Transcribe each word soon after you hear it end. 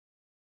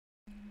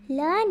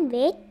Learn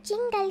with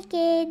Jingle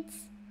Kids.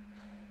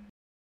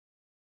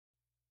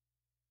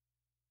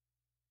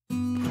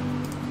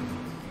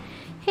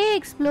 Hey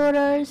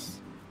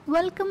explorers!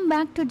 Welcome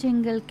back to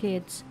Jingle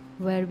Kids,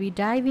 where we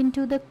dive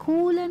into the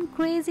cool and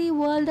crazy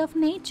world of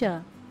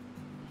nature.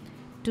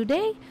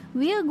 Today,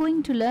 we are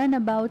going to learn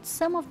about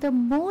some of the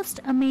most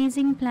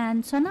amazing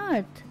plants on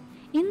earth.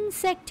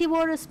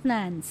 Insectivorous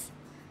plants.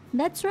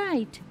 That's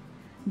right.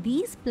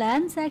 These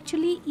plants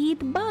actually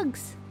eat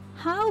bugs.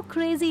 How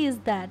crazy is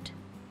that?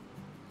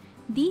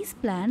 These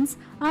plants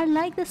are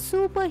like the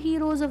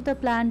superheroes of the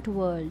plant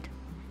world,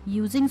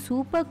 using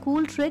super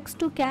cool tricks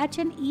to catch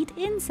and eat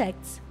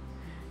insects.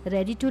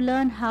 Ready to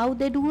learn how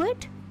they do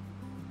it?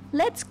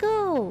 Let's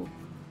go!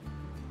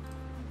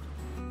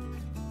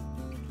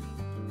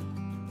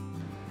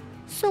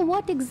 So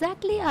what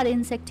exactly are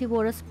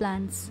insectivorous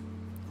plants?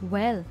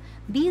 Well,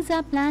 these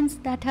are plants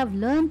that have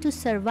learned to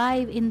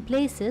survive in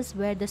places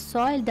where the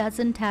soil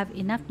doesn't have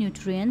enough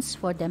nutrients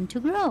for them to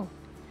grow.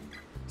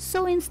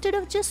 So instead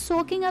of just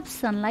soaking up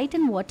sunlight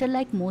and water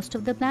like most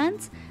of the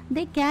plants,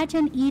 they catch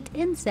and eat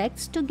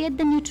insects to get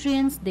the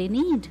nutrients they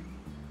need.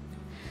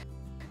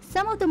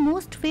 Some of the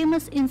most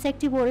famous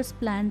insectivorous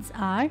plants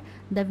are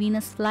the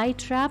Venus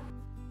flytrap,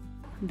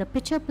 the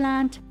pitcher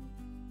plant,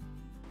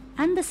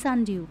 and the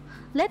sundew.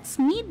 Let's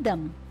meet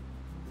them.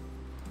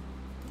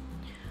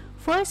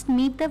 First,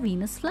 meet the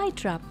Venus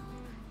flytrap.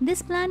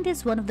 This plant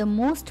is one of the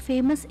most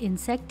famous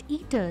insect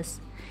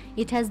eaters.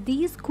 It has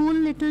these cool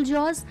little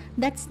jaws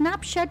that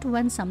snap shut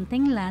when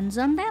something lands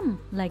on them,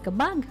 like a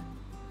bug.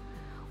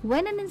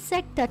 When an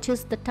insect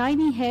touches the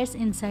tiny hairs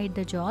inside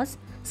the jaws,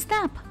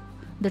 snap!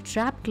 The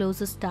trap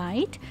closes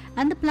tight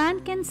and the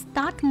plant can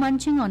start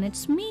munching on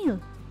its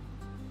meal.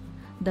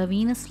 The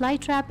Venus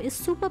flytrap is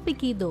super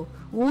picky though,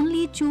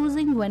 only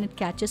choosing when it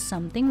catches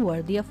something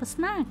worthy of a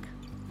snack.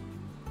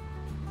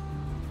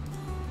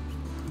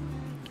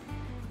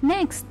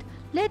 Next,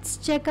 let's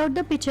check out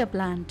the pitcher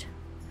plant.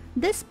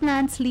 This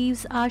plant's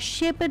leaves are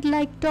shaped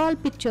like tall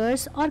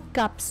pitchers or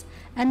cups,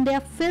 and they are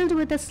filled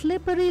with a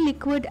slippery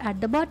liquid at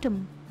the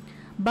bottom.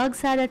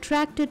 Bugs are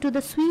attracted to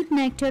the sweet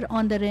nectar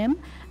on the rim,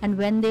 and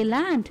when they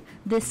land,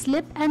 they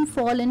slip and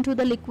fall into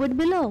the liquid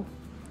below.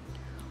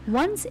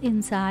 Once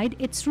inside,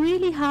 it's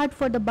really hard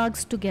for the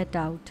bugs to get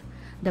out.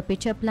 The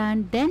pitcher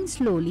plant then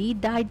slowly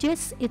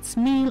digests its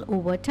meal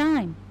over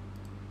time.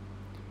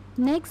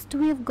 Next,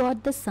 we've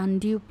got the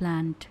sundew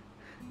plant.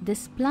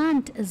 This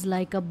plant is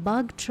like a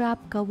bug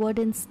trap covered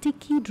in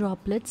sticky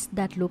droplets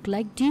that look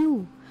like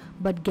dew.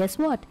 But guess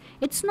what?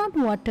 It's not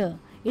water.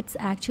 It's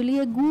actually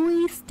a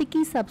gooey,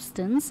 sticky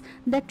substance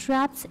that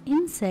traps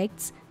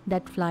insects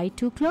that fly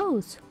too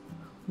close.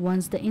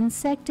 Once the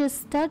insect is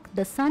stuck,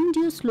 the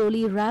sundew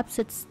slowly wraps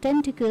its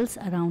tentacles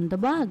around the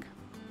bug.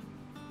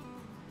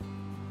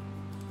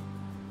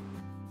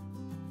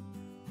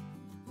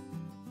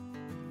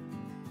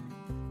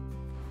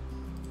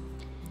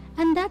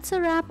 And that's a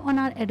wrap on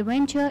our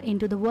adventure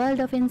into the world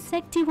of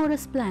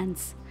insectivorous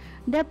plants.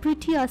 They're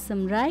pretty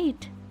awesome,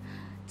 right?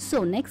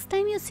 So next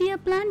time you see a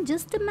plant,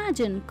 just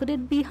imagine, could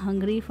it be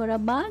hungry for a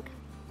bug?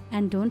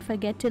 And don't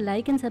forget to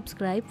like and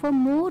subscribe for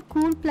more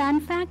cool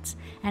plant facts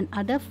and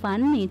other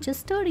fun nature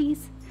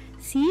stories.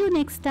 See you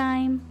next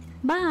time.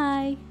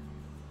 Bye.